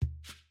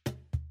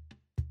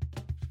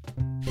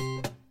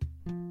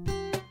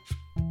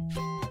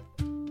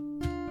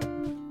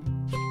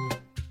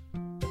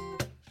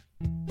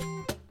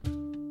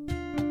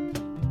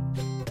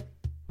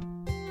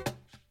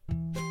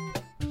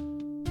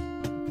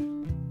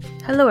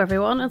Hello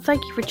everyone, and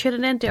thank you for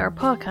tuning in to our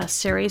podcast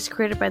series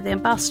created by the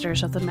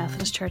ambassadors of the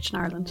Methodist Church in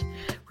Ireland.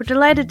 We're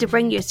delighted to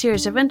bring you a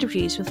series of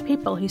interviews with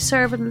people who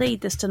serve and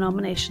lead this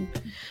denomination,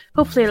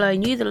 hopefully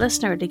allowing you, the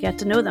listener, to get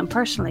to know them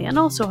personally and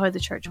also how the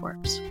church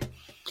works.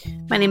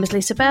 My name is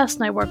Lisa Best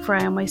and I work for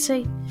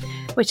IMYC,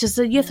 which is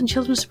the Youth and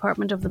Children's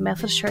Department of the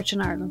Methodist Church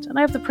in Ireland, and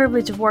I have the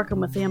privilege of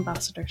working with the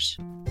ambassadors.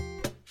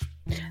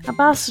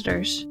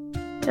 Ambassadors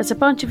is a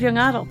bunch of young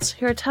adults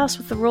who are tasked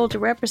with the role to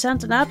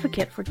represent and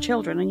advocate for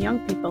children and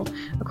young people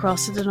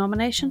across the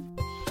denomination.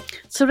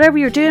 So whatever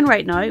you're doing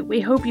right now,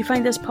 we hope you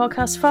find this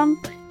podcast fun,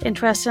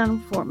 interesting and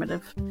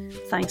informative.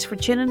 Thanks for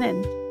tuning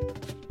in.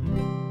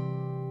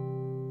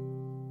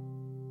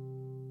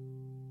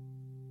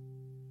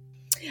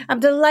 I'm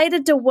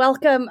delighted to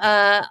welcome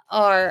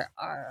our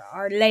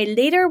lay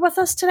leader with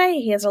us today.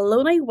 He is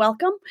Loney,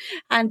 welcome,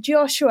 and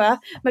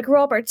Joshua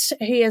McRoberts,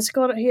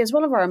 who is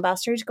one of our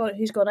ambassadors,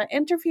 who's going to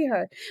interview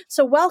her.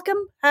 So welcome,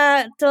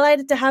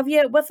 delighted to have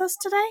you with us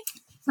today.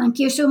 Thank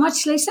you so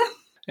much, Lisa.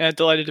 Yeah,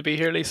 delighted to be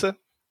here, Lisa.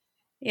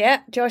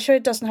 Yeah, Joshua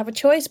doesn't have a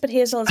choice, but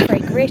Hazel has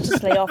very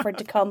graciously offered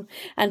to come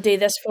and do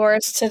this for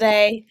us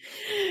today.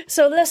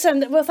 So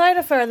listen, without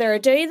a further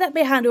ado, let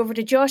me hand over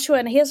to Joshua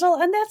and Hazel,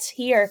 and let's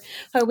hear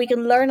how we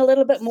can learn a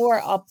little bit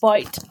more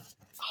about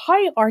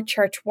how our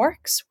church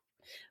works.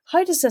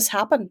 How does this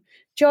happen?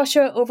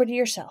 Joshua, over to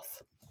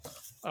yourself.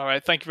 All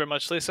right, thank you very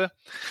much, Lisa.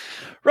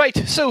 Right,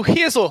 so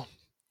Hazel,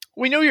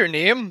 we know your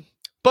name,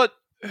 but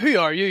who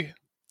are you?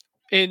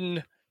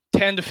 In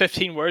 10 to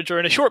 15 words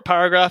or in a short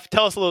paragraph,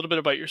 tell us a little bit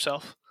about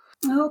yourself.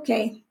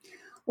 Okay.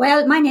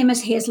 Well, my name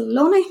is Hazel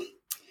Loney,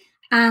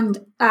 and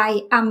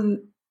I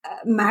am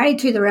married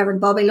to the Reverend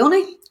Bobby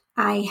Loney.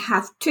 I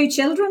have two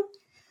children,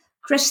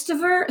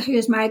 Christopher, who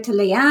is married to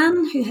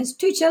Leanne, who has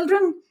two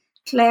children,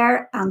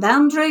 Claire and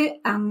Andrew,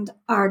 and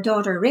our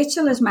daughter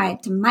Rachel is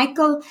married to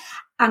Michael,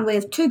 and we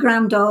have two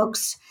grand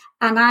dogs,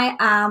 and I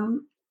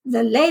am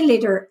the lay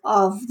leader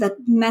of the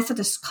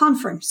Methodist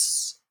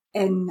Conference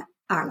in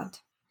Ireland.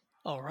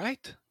 All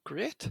right,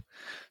 great.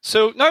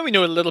 So now we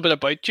know a little bit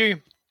about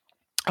you.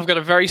 I've got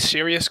a very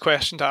serious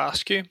question to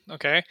ask you,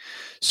 okay?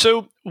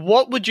 So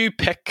what would you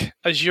pick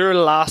as your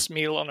last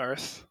meal on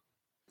earth?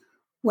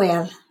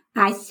 Well,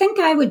 I think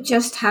I would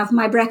just have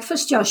my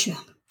breakfast, Joshua.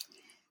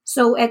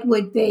 So it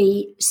would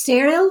be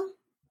cereal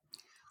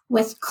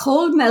with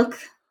cold milk,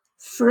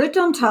 fruit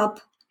on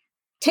top,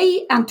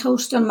 tea and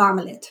toast and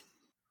marmalade.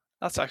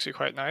 That's actually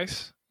quite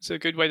nice. It's a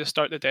good way to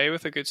start the day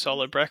with a good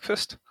solid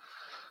breakfast.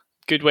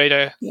 Good way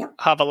to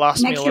have a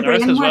last meal on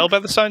earth as well, by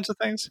the sounds of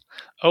things.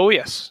 Oh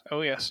yes.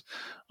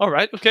 All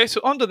right, okay,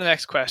 so on to the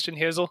next question,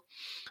 Hazel.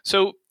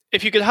 So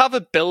if you could have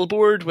a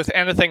billboard with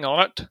anything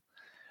on it,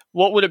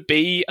 what would it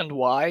be and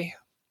why?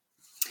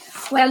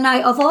 Well,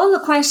 now, of all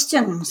the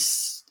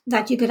questions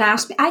that you could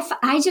ask me,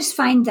 I just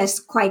find this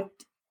quite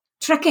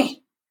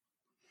tricky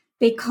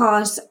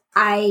because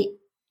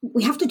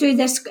we have to do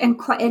this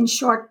in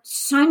short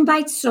sound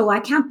bites, so I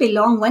can't be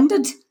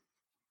long-winded.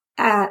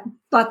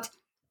 But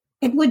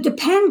it would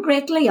depend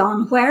greatly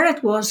on where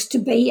it was to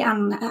be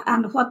and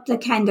what the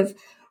kind of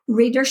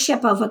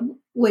readership of it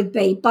would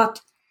be.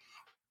 But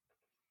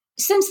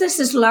since this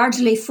is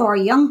largely for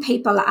young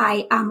people,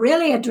 I am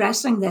really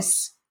addressing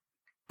this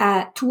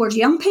towards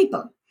young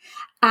people.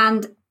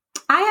 And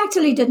I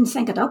actually didn't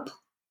think it up.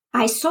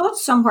 I saw it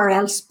somewhere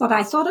else, but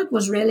I thought it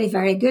was really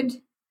very good.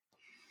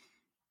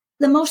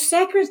 The most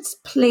sacred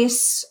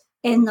place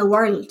in the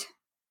world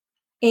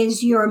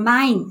is your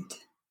mind.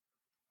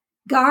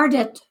 Guard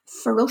it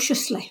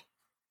ferociously.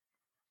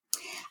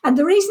 And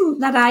the reason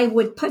that I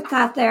would put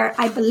that there,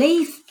 I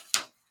believe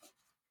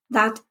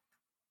that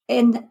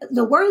in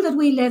the world that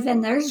we live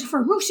in, there's a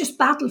ferocious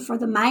battle for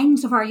the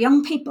minds of our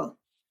young people.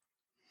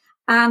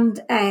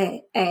 And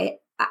I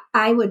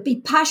would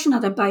be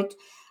passionate about,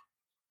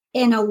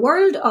 in a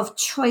world of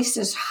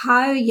choices,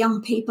 how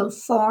young people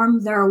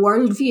form their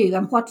worldview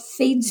and what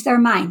feeds their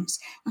minds.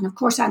 And of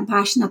course, I'm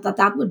passionate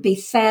that would be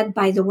fed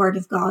by the Word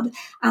of God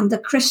and the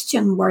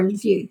Christian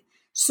worldview.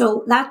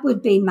 So that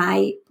would be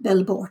my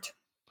billboard.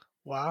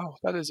 Wow,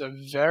 that is a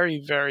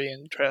very, very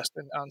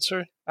interesting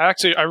answer. I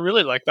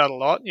really like that a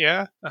lot.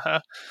 Yeah.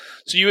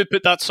 So you would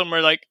put that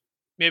somewhere like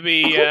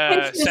maybe.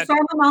 I could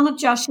sermon on it,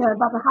 Joshua,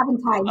 but I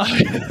haven't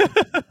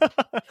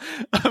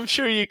time. I'm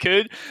sure you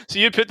could. So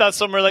you'd put that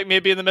somewhere like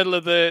maybe in the middle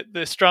of the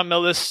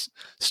Stranmillis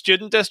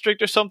student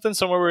district or something,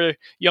 somewhere where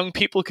young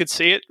people could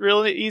see it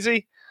really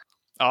easy.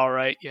 All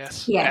right.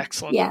 Yes. Yeah.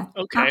 Excellent. Yeah.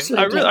 Okay.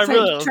 Absolutely. I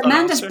really love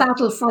tremendous that answer.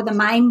 battle for the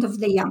mind of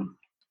the young.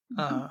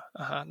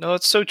 No,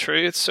 it's so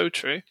true. It's so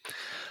true.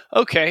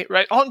 Okay,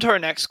 right. On to our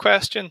next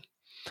question.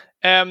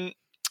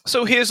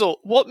 So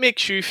Hazel, what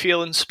makes you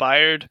feel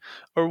inspired,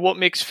 or what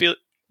makes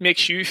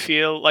you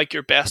feel like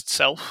your best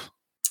self?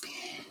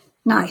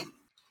 Now,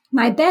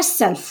 my best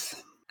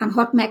self and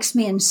what makes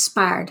me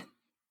inspired.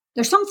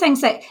 There's some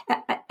things that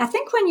I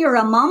think when you're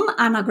a mum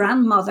and a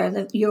grandmother,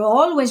 that you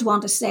always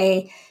want to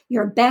say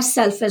your best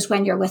self is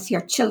when you're with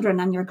your children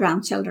and your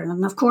grandchildren.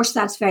 And of course,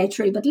 that's very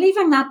true. But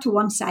leaving that to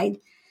one side,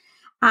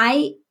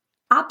 I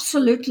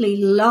absolutely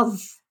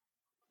love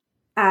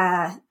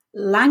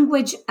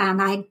language,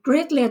 and I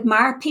greatly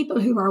admire people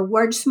who are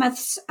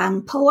wordsmiths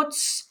and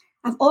poets.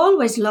 I've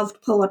always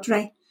loved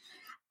poetry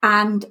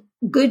and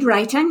good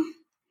writing.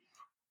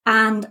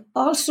 And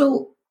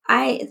also,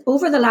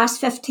 over the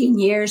last 15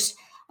 years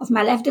of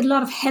my life, did a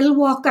lot of hill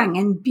walking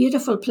in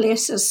beautiful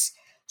places.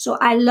 So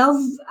I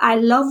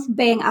love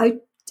being out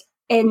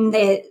in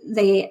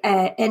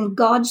in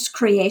God's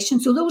creation.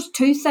 So those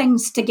two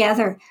things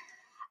together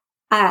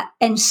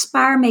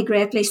inspire me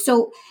greatly.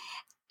 So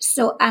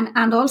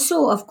and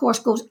also, of course,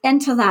 goes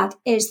into that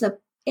is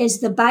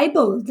the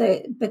Bible,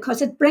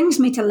 because it brings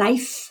me to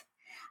life.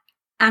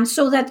 And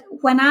so that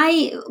when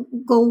I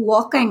go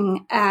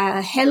walking,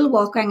 hill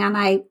walking, and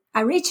I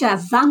reach a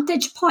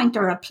vantage point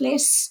or a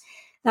place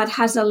that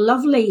has a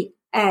lovely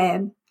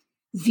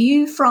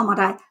view from it,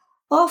 I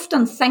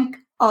often think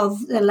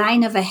of the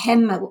line of a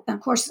hymn. Of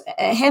course,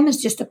 a hymn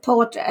is just a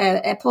poet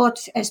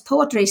is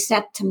poetry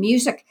set to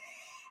music.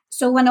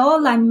 So when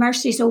all thy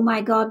mercies, oh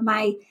my God,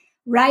 my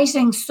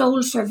rising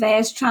soul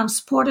surveys,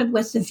 transported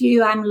with the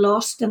view, I'm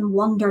lost in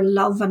wonder,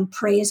 love, and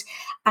praise.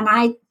 And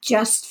I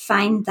just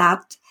find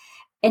that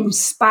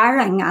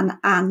inspiring, and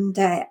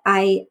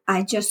I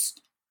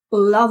just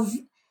love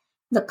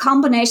the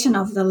combination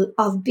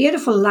of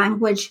beautiful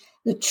language,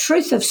 the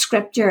truth of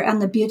Scripture,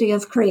 and the beauty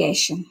of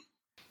creation.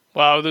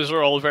 Wow, those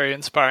are all very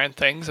inspiring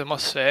things, I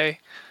must say.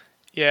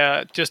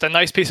 Yeah, just a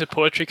nice piece of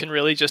poetry can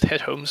really just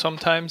hit home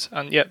sometimes.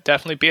 And yeah,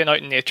 definitely being out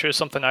in nature is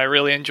something I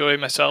really enjoy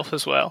myself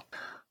as well.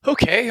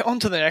 Okay,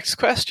 on to the next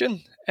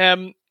question.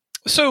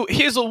 So,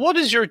 Hazel, what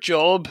is your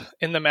job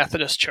in the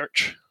Methodist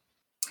Church?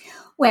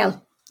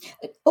 Well,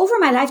 over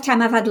my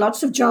lifetime, I've had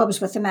lots of jobs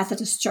with the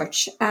Methodist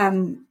Church.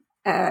 I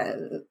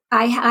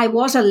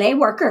was a lay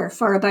worker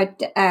for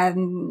about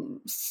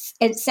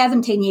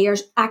 17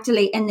 years,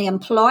 actually in the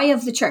employ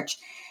of the church.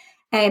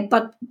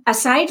 But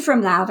aside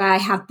from that, I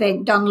have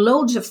done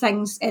loads of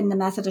things in the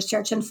Methodist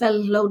Church and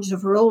filled loads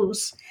of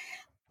roles.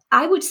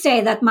 I would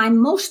say that my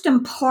most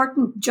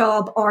important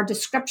job or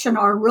description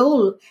or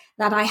role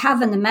that I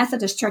have in the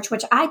Methodist Church,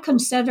 which I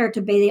consider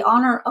to be the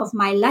honour of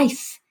my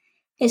life,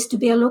 is to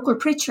be a local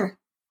preacher.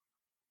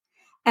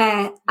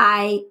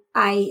 I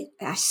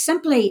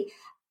simply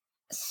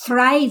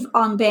thrive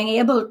on being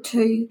able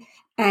to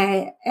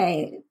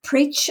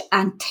preach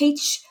and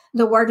teach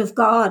the Word of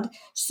God.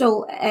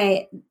 So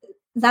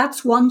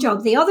that's one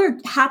job. The other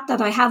hat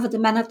that I have at the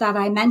minute that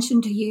I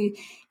mentioned to you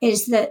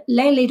is the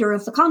lay leader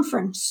of the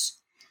conference.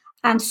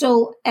 And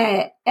so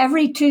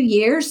every 2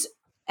 years,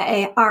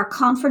 our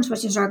conference,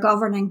 which is our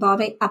governing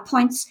body,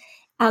 appoints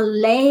a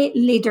lay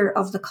leader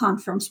of the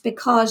conference,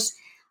 because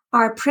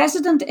our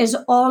president is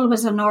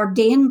always an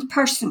ordained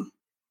person.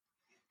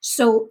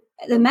 So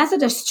the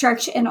Methodist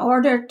Church, in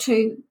order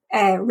to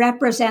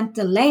represent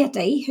the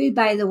laity, who,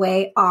 by the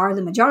way, are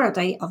the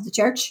majority of the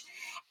church,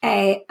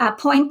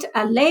 appoint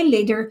a lay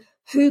leader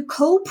who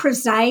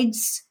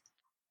co-presides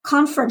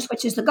conference,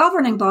 which is the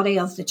governing body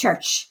of the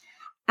church.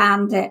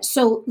 And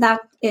so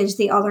that is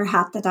the other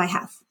hat that I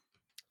have.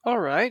 All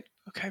right.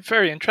 Okay.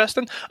 Very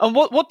interesting. And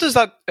what does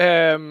that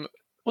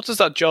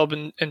job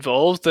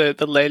involve?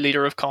 The lay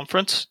leader of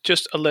conference.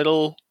 Just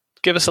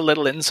give us a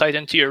little insight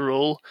into your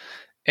role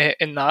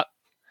in that.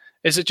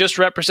 Is it just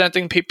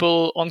representing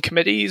people on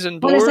committees and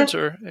boards,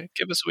 or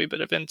give us a wee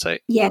bit of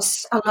insight?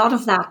 Yes, a lot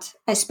of that,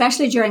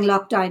 especially during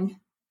lockdown.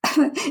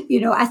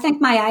 I think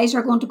my eyes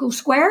are going to go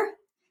square,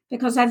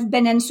 because I've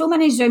been in so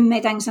many Zoom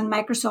meetings and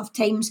Microsoft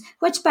Teams,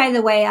 which, by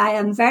the way, I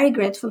am very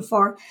grateful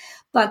for.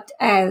 But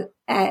the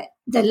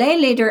lay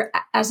leader,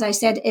 as I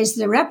said, is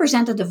the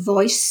representative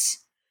voice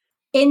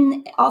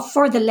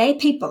for the lay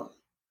people.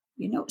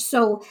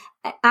 So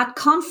at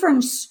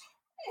conference,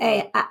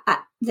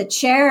 the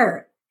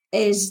chair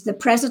is the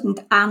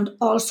president, and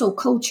also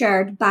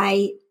co-chaired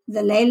by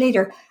the lay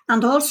leader,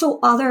 and also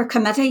other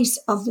committees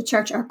of the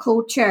church are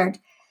co-chaired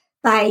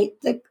by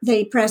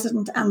the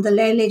president and the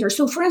lay leader.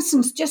 So, for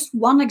instance, just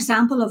one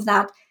example of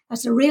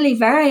that's a really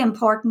very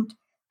important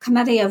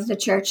committee of the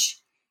church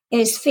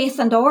is Faith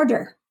and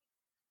Order.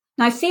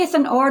 Now, Faith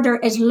and Order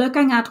is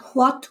looking at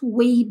what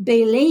we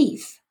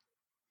believe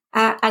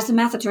as the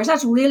Methodist Church.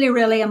 That's really,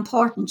 really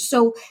important.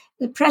 So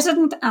the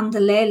president and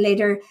the lay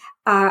leader,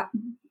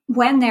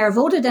 when they're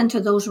voted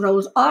into those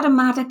roles,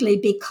 automatically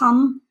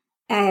become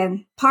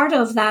part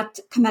of that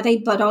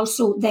committee, but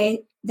also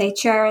they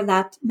chair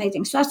that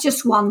meeting. So that's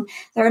just one.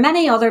 There are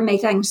many other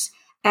meetings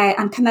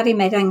and committee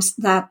meetings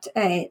that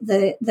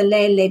the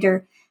lay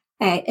leader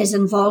is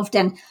involved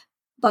in.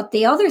 But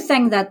the other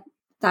thing that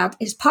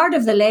is part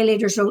of the lay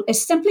leader's role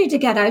is simply to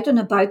get out and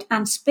about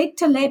and speak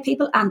to lay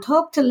people and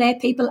talk to lay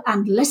people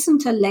and listen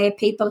to lay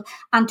people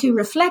and to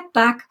reflect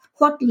back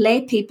what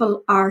lay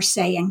people are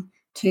saying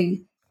to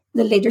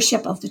the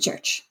leadership of the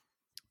church.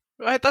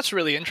 Right, that's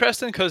really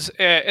interesting, because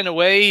in a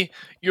way,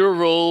 your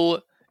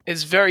role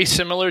is very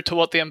similar to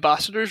what the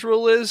ambassador's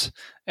role is.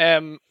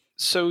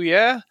 So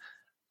yeah.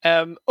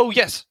 Oh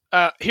yes.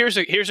 Here's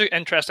an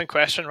interesting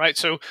question, right?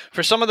 So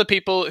for some of the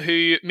people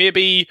who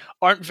maybe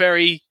aren't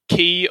very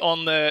key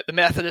on the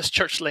Methodist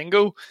Church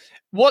lingo,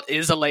 what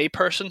is a lay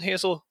person,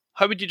 Hazel?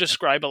 How would you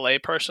describe a lay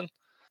person?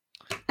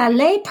 A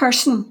lay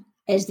person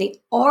is the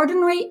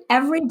ordinary,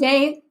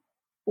 everyday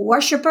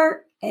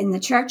worshipper in the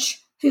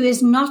church who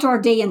is not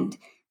ordained.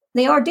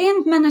 The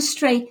ordained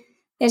ministry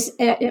is,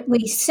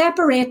 we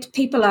separate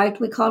people out.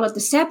 We call it the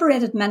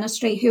separated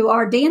ministry, who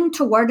are ordained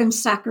to word and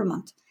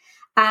sacrament.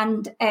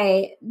 And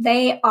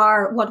they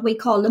are what we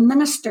call the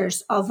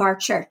ministers of our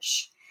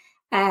church.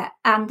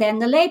 And then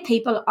the lay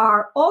people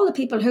are all the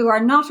people who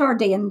are not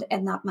ordained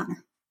in that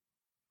manner.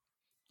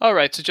 All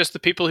right, so just the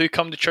people who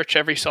come to church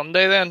every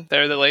Sunday then,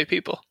 they're the lay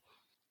people?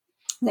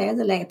 They're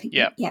the lay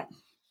people, yeah.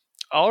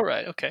 All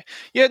right. Okay.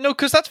 Yeah. No,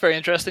 because that's very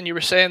interesting. You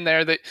were saying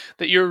there that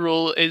your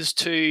role is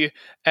to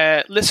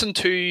listen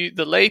to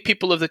the lay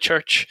people of the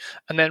church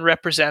and then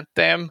represent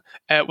them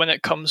when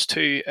it comes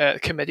to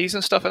committees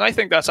and stuff. And I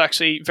think that's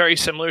actually very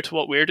similar to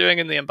what we're doing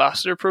in the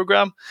ambassador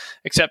program,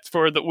 except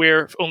for that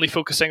we're only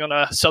focusing on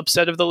a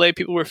subset of the lay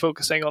people. We're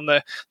focusing on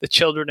the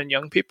children and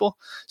young people.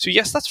 So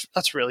yes,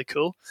 that's really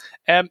cool.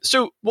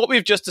 So what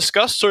we've just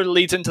discussed sort of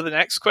leads into the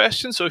next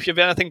question. So if you have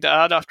anything to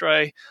add after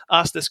I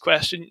ask this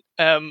question,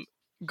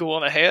 go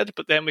on ahead,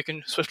 but then we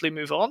can swiftly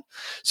move on.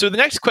 So the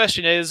next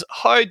question is,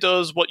 how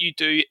does what you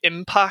do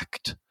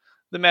impact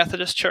the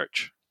Methodist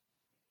Church?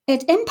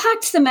 It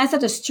impacts the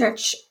Methodist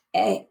Church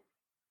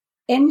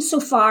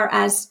insofar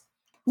as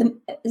the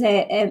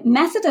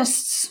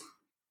Methodists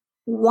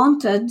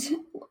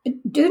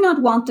do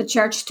not want the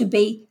church to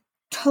be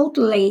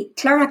totally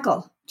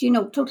clerical,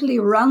 totally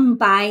run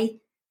by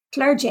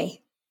clergy.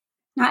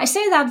 Now, I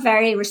say that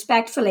very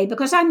respectfully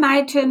because I'm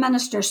married to a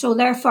minister, so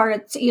therefore,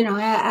 it's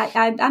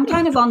I'm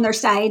kind of on their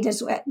side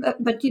as well.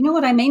 But you know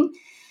what I mean?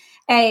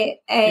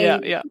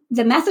 The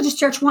Methodist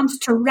Church wants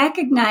to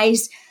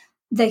recognise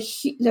the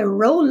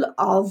role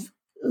of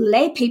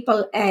lay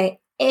people at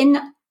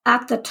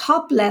the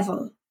top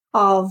level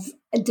of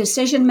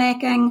decision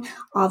making,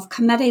 of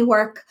committee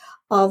work,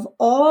 of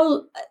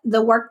all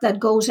the work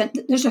that goes in.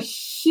 There's a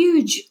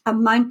huge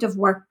amount of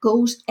work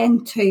goes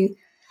into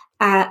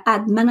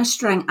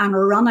administering and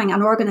running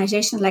an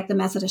organisation like the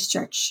Methodist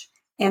Church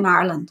in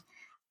Ireland.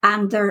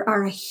 And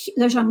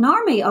there's an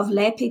army of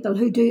lay people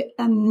who do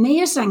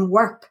amazing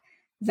work,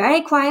 very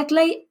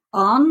quietly,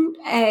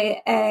 unannounced,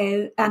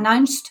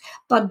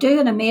 but do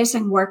an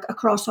amazing work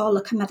across all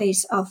the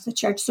committees of the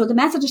church. So the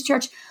Methodist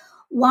Church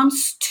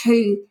wants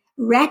to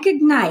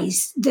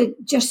recognise the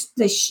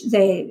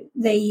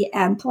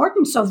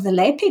importance of the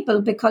lay people,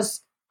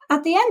 because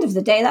at the end of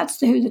the day, that's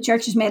who the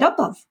church is made up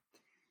of.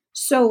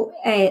 So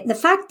the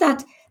fact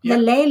that the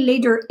lay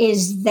leader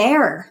is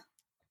there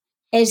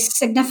is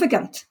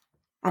significant,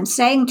 and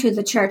saying to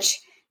the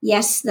church,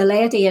 yes, the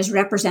laity is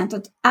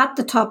represented at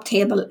the top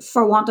table,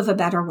 for want of a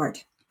better word,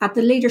 at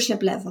the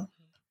leadership level.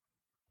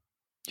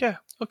 Yeah,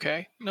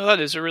 okay. No, that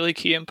is a really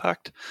key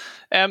impact.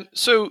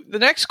 So the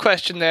next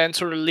question then,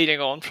 sort of leading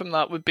on from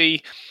that, would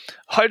be,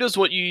 how does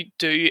what you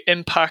do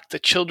impact the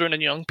children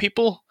and young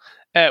people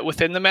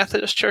within the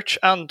Methodist Church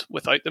and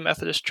without the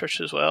Methodist Church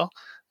as well?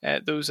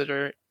 Those that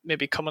are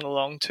maybe coming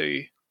along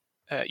to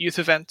youth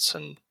events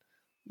and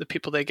the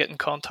people they get in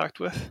contact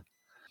with?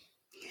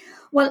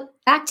 Well,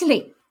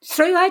 actually,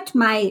 throughout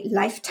my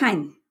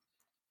lifetime,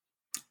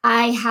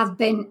 I have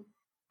been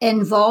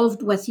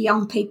involved with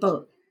young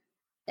people.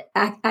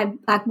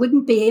 I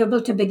wouldn't be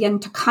able to begin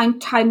to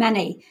count how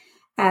many.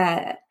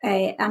 And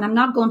I'm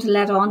not going to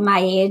let on my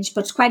age,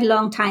 but it's quite a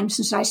long time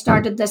since I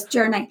started this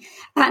journey.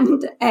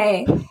 And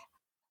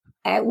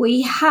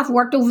we have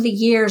worked over the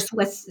years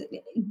with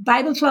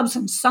Bible clubs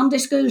and Sunday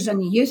schools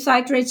and youth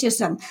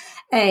outreaches and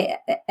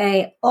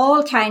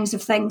all kinds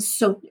of things.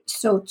 So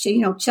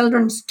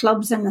children's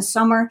clubs in the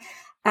summer,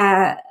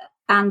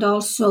 and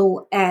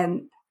also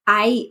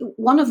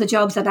one of the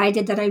jobs that I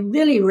did that I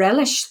really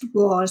relished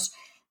was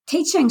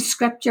teaching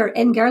scripture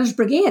in Girls'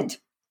 Brigade.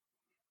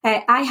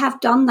 I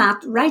have done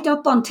that right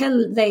up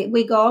until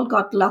we all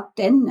got locked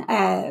in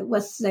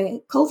with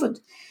the COVID.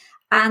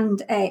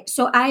 And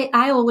so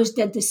I always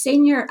did the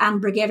senior and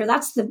brigadier.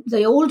 That's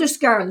the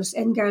oldest girls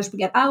in Girls'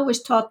 Brigade. I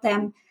always taught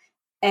them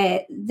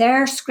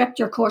their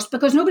scripture course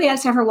because nobody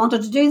else ever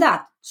wanted to do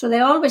that. So they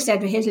always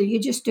said, Hazel, you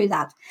just do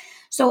that.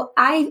 So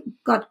I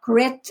got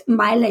great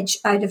mileage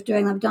out of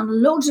doing that. I've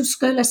done loads of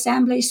school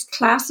assemblies,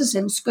 classes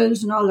in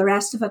schools and all the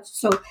rest of it.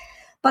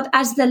 But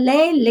as the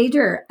lay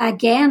leader,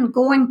 again,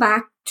 going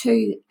back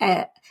to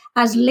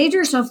as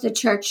leaders of the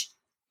church,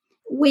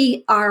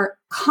 we are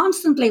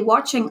constantly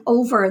watching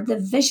over the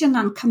vision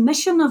and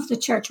commission of the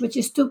church, which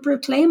is to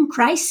proclaim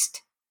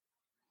Christ,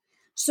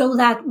 so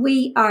that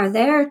we are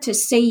there to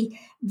see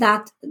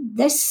that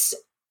this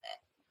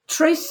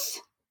truth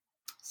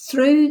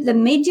through the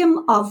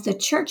medium of the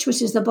church,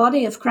 which is the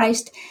body of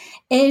Christ,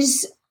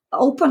 is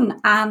open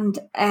and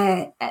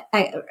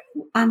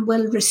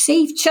will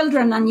receive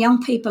children and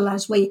young people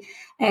as we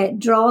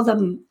draw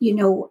them,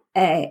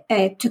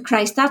 to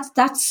Christ.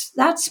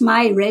 That's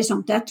my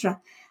raison d'etre.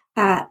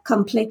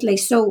 Completely.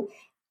 So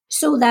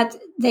that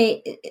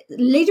the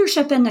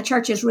leadership in the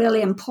church is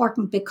really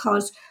important,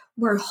 because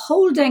we're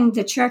holding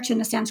the church in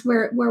a sense.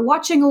 We're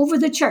watching over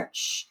the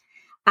church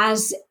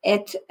as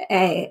it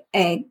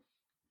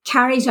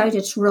carries out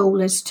its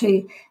role is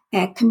to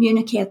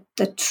communicate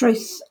the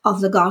truth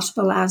of the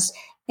gospel as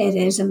it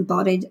is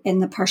embodied in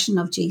the person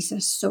of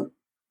Jesus. So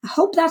I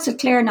hope that's a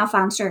clear enough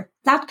answer.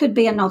 That could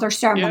be another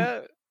sermon.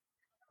 Yeah.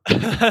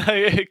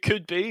 It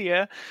could be,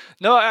 yeah.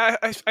 No,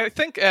 I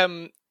think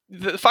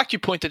the fact you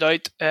pointed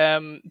out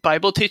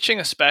Bible teaching,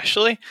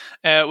 especially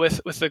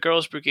with the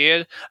Girls'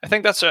 Brigade, I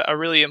think that's a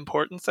really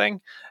important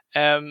thing,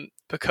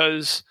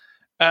 because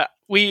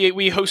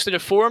we hosted a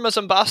forum as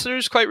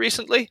ambassadors quite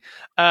recently,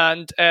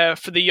 and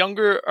for the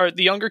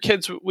younger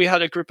kids, we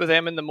had a group of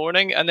them in the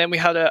morning, and then we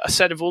had a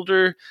set of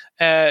older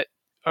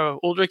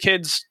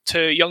kids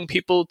to young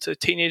people to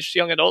teenage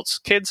young adults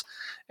kids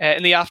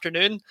in the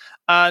afternoon,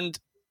 and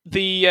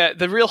the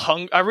real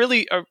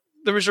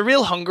there was a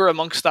real hunger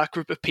amongst that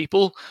group of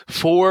people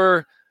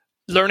for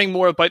learning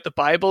more about the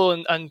Bible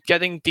and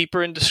getting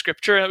deeper into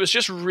Scripture, and it was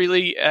just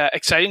really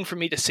exciting for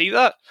me to see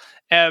that.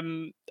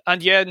 And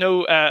yeah,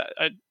 no,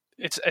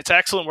 it's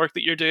excellent work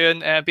that you're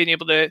doing, being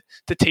able to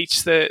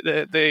teach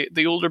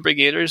the older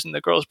brigaders and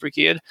the Girls'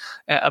 Brigade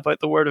about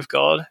the Word of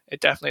God. It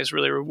definitely is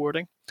really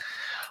rewarding.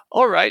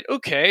 All right,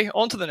 okay,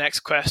 on to the next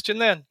question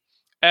then.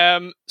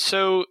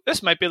 So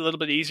this might be a little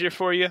bit easier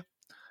for you.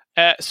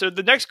 So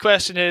the next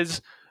question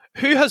is,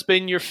 who has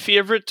been your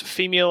favourite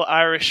female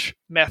Irish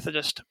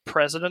Methodist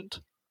president?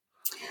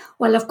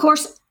 Well, of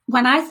course,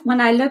 when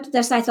I looked at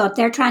this, I thought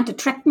they're trying to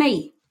trick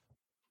me.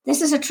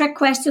 This is a trick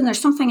question. There's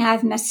something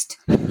I've missed.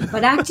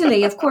 But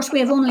actually, of course,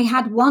 we have only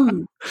had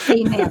one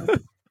female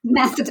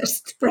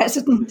Methodist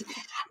president.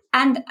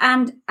 And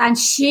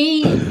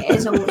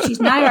she's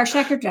now our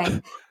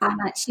secretary,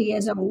 and she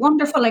is a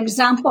wonderful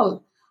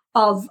example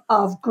of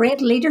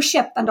great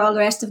leadership and all the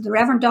rest of the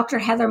Reverend Dr.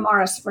 Heather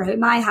Morris, for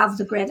whom I have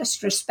the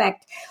greatest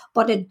respect.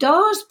 But it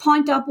does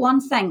point up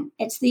one thing.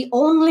 It's the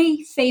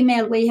only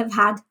female we have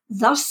had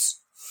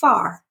thus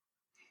far.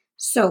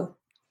 So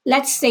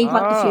let's see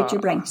what the future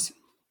brings.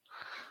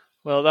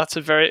 Well, that's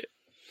a very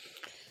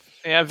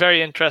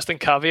interesting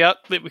caveat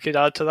that we could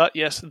add to that.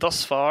 Yes,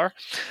 thus far.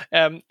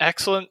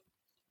 Excellent.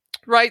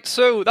 Right,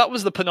 so that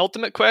was the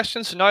penultimate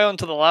question. So now on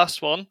to the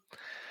last one.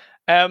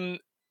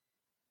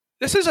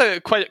 This is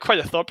quite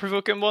a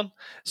thought-provoking one.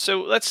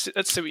 So let's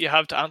see what you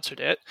have to answer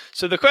to it.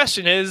 So the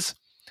question is,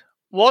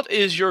 what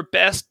is your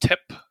best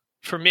tip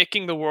for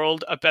making the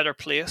world a better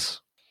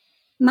place?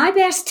 My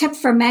best tip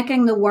for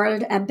making the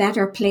world a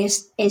better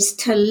place is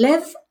to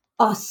live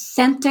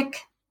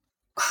authentic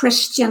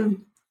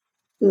Christian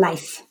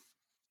life,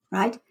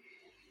 right?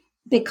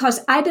 Because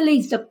I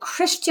believe the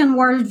Christian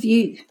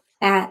worldview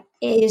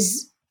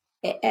is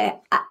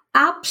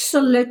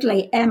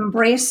absolutely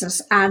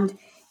embraces, and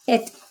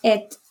it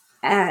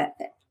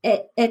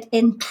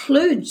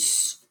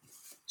includes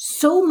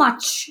so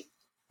much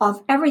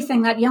of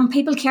everything that young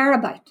people care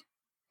about.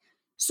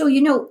 So,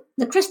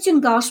 the Christian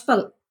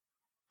gospel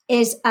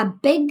is a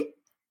big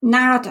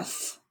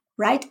narrative,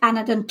 right? And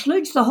it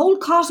includes the whole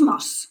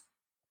cosmos,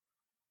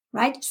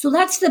 right? So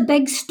that's the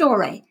big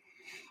story.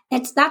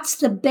 That's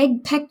the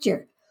big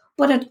picture.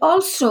 But it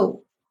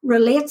also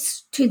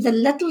relates to the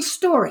little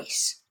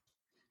stories.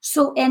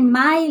 So in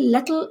my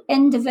little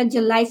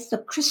individual life, the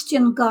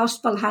Christian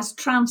gospel has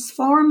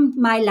transformed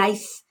my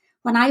life.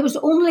 When I was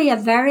only a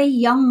very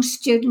young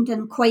student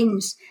in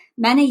Queen's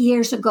many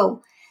years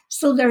ago.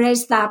 So there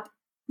is that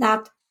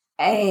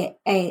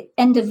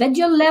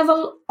individual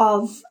level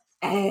of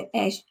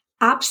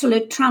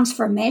absolute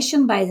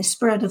transformation by the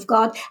Spirit of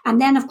God. And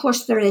then, of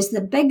course, there is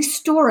the big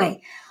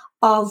story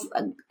of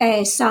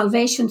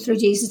salvation through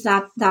Jesus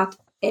that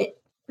it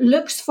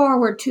looks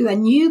forward to a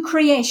new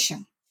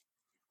creation.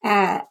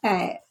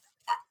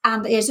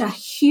 And is a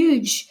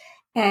huge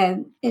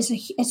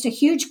it's a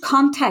huge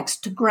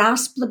context to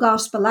grasp the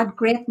gospel, that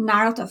great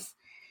narrative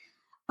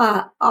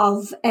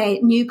of a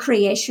new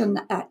creation.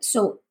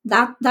 So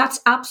that's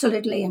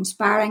absolutely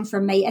inspiring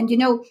for me. And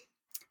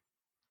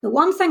the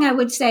one thing I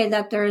would say,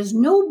 that there is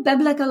no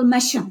biblical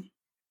mission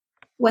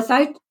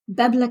without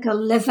biblical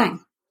living.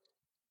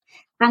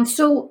 And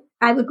so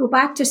I would go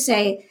back to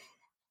say,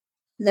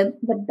 the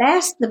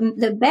best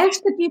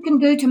that you can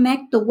do to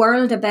make the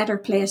world a better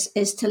place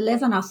is to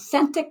live an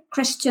authentic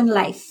Christian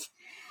life,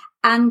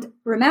 and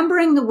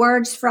remembering the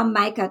words from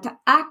Micah, to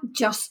act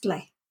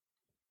justly,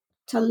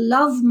 to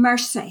love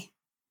mercy,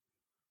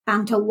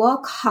 and to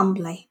walk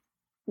humbly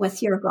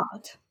with your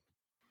God.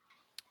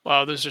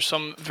 Wow, those are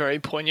some very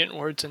poignant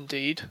words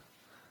indeed.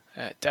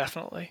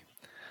 Definitely.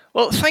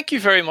 Well, thank you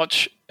very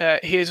much,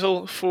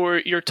 Hazel, for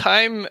your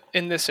time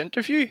in this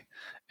interview.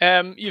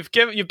 You've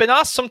been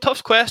asked some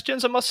tough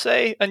questions, I must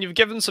say, and you've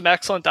given some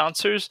excellent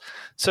answers.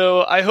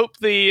 So I hope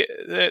the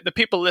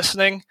people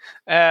listening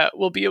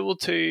will be able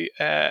to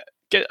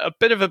get a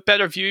bit of a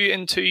better view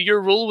into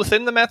your role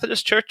within the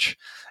Methodist Church,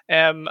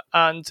 and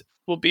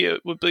will be a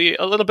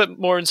little bit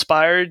more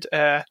inspired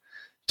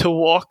to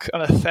walk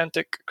an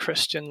authentic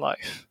Christian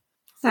life.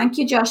 Thank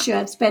you, Joshua.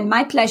 It's been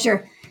my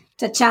pleasure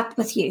to chat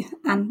with you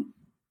and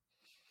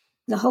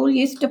the whole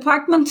youth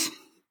department.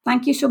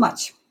 Thank you so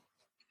much.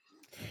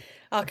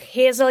 Oh,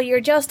 Hazel, you're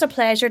just a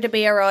pleasure to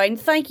be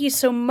around. Thank you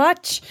so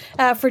much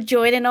for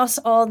joining us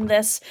on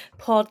this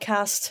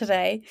podcast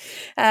today.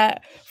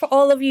 For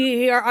all of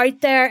you who are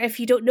out there,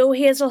 if you don't know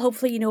Hazel,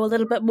 hopefully you know a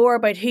little bit more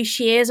about who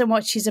she is and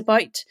what she's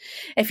about.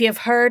 If you've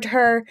heard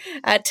her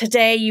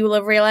today, you will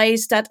have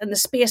realised that in the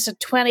space of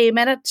 20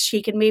 minutes,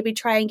 she can maybe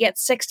try and get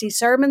 60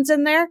 sermons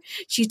in there.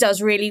 She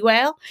does really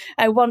well.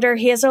 I wonder,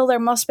 Hazel, there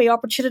must be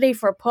opportunity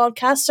for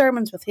podcast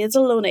sermons with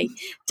Hazel Loney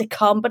to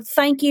come. But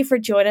thank you for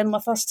joining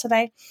with us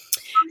today.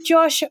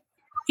 Josh,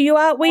 we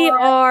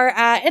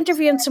are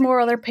interviewing some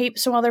other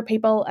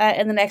people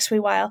in the next wee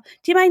while.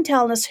 Do you mind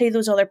telling us who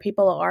those other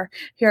people are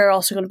who are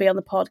also going to be on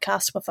the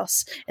podcast with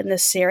us in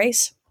this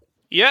series?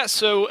 Yeah,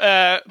 so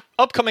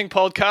upcoming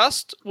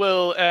podcast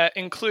will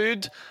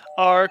include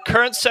our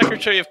current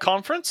Secretary of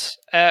Conference,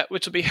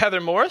 which will be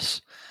Heather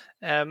Morris.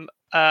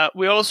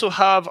 We also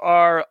have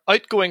our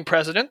outgoing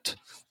President,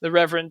 the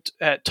Reverend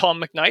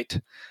Tom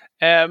McKnight.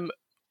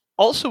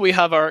 Also, we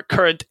have our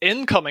current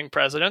incoming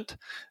president,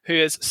 who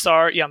is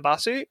Sar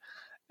Yambasu,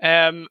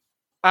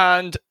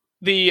 and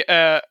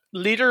the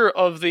leader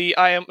of the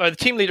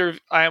team leader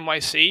of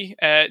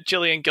IMYC,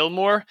 Gillian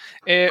Gilmore,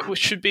 which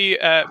should be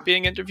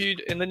being interviewed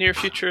in the near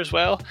future as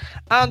well.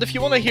 And if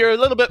you want to hear a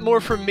little bit more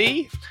from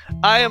me,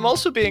 I am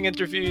also being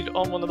interviewed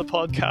on one of the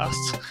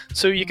podcasts,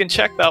 so you can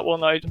check that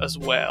one out as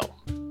well.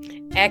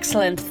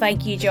 Excellent.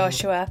 Thank you,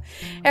 Joshua.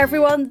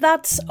 Everyone,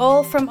 that's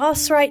all from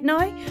us right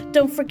now.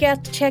 Don't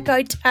forget to check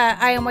out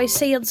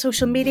IMYC on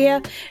social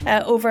media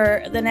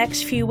over the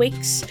next few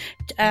weeks.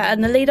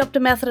 In the lead up to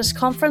Methodist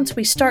Conference,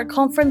 we start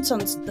conference on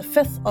the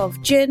 5th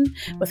of June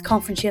with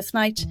Conference Youth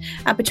Night.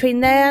 And between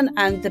then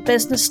and the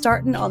business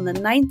starting on the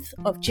 9th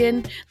of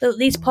June,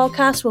 these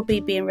podcasts will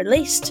be being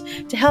released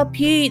to help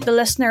you, the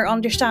listener,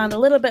 understand a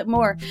little bit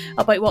more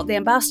about what the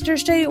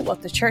ambassadors do,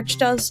 what the church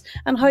does,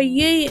 and how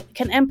you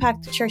can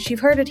impact the church.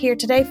 You've heard it here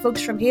today,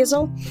 folks, from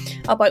Hazel,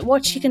 about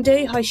what she can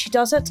do, how she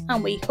does it,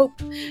 and we hope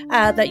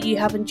that you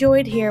have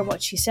enjoyed hearing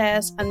what she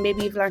says and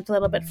maybe you've learned a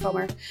little bit from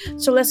her.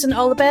 So listen,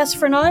 all the best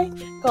for now.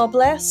 God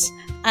bless,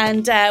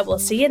 and we'll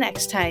see you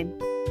next time.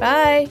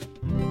 Bye.